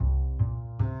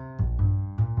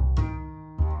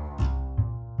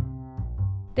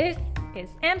This is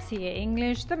MCA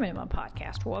English, the Minimum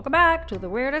Podcast. Welcome back to the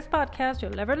weirdest podcast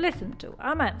you'll ever listen to.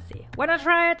 I'm MC. Wanna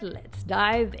try it? Let's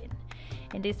dive in.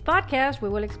 In this podcast, we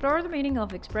will explore the meaning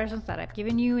of expressions that I've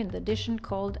given you in the edition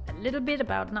called A Little Bit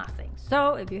About Nothing.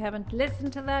 So, if you haven't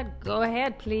listened to that, go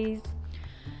ahead, please.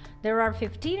 There are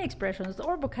 15 expressions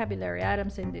or vocabulary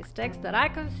items in this text that I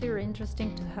consider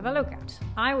interesting to have a look at.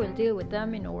 I will deal with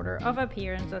them in order of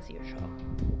appearance as usual.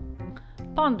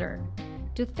 Ponder,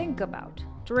 to think about,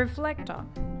 to reflect on.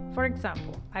 For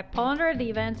example, I pondered the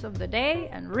events of the day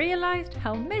and realized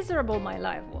how miserable my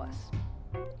life was.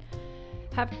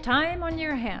 Have time on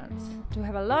your hands, to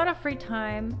have a lot of free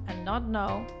time and not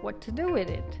know what to do with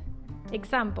it.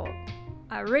 Example,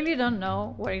 I really don't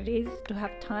know what it is to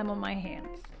have time on my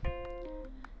hands.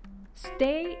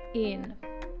 Stay in,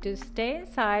 to stay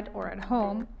inside or at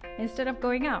home instead of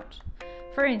going out.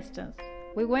 For instance,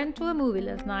 we went to a movie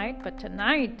last night, but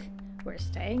tonight we're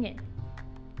staying in.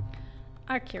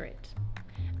 Accurate.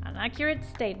 An accurate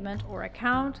statement or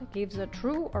account gives a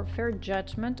true or fair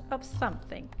judgment of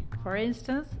something. For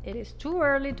instance, it is too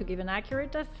early to give an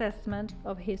accurate assessment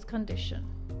of his condition.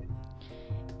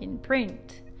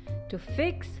 Imprint. To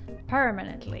fix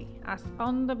permanently, as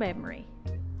on the memory.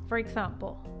 For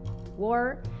example,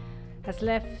 war has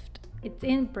left its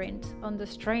imprint on the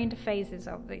strained faces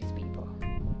of these people.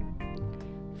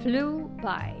 Flew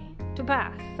by. To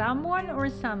pass someone or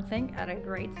something at a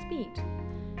great speed.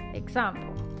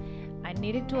 Example, I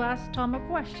needed to ask Tom a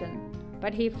question,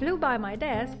 but he flew by my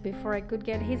desk before I could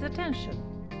get his attention.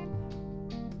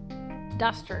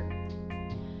 Duster.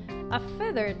 A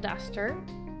feather duster,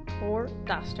 or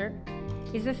duster,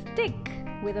 is a stick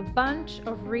with a bunch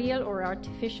of real or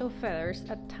artificial feathers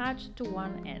attached to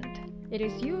one end. It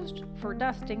is used for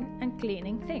dusting and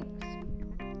cleaning things.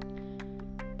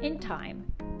 In time.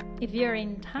 If you're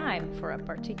in time for a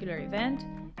particular event,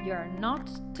 you are not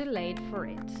too late for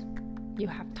it. You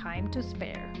have time to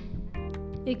spare.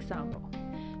 Example,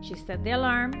 she set the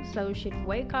alarm so she'd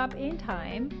wake up in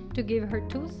time to give her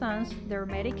two sons their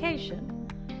medication.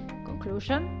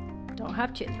 Conclusion, don't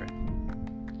have children.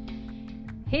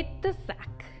 Hit the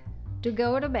sack, to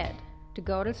go to bed, to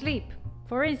go to sleep.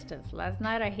 For instance, last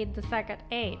night I hit the sack at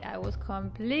 8. I was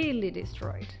completely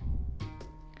destroyed.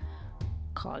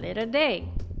 Call it a day.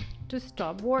 To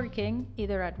stop working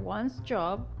either at one's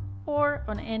job or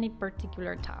on any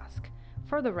particular task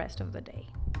for the rest of the day.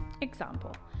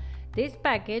 Example, this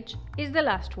package is the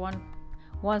last one.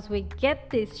 Once we get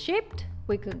this shipped,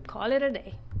 we can call it a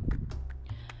day.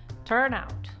 Turn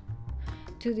out,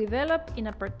 to develop in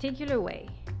a particular way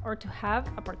or to have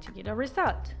a particular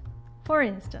result. For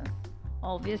instance,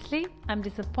 obviously, I'm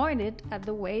disappointed at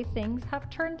the way things have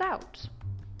turned out.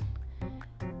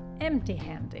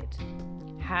 Empty-handed.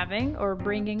 Having or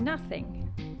bringing nothing.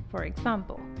 For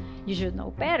example, you should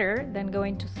know better than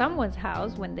going to someone's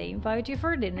house when they invite you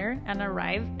for dinner and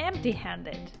arrive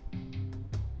empty-handed.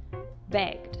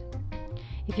 Begged.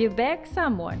 If you beg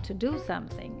someone to do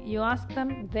something, you ask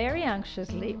them very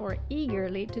anxiously or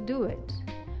eagerly to do it.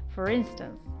 For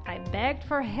instance, I begged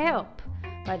for help,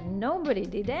 but nobody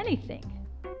did anything.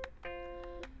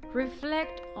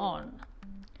 Reflect on.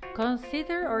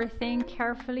 Consider or think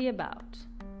carefully about.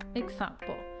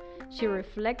 Example, she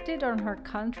reflected on her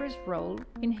country's role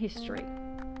in history.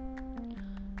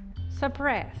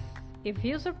 Suppress. If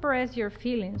you suppress your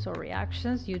feelings or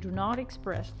reactions, you do not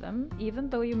express them, even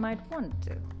though you might want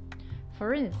to.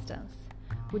 For instance,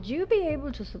 would you be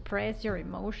able to suppress your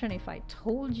emotion if I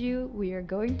told you we are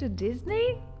going to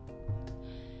Disney?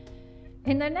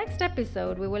 In the next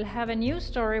episode, we will have a new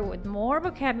story with more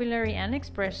vocabulary and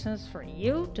expressions for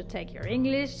you to take your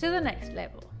English to the next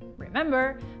level.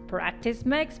 Remember, practice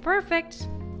makes perfect.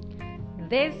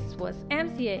 This was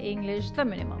MCA English, the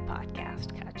Minimum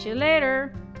Podcast. Catch you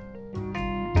later.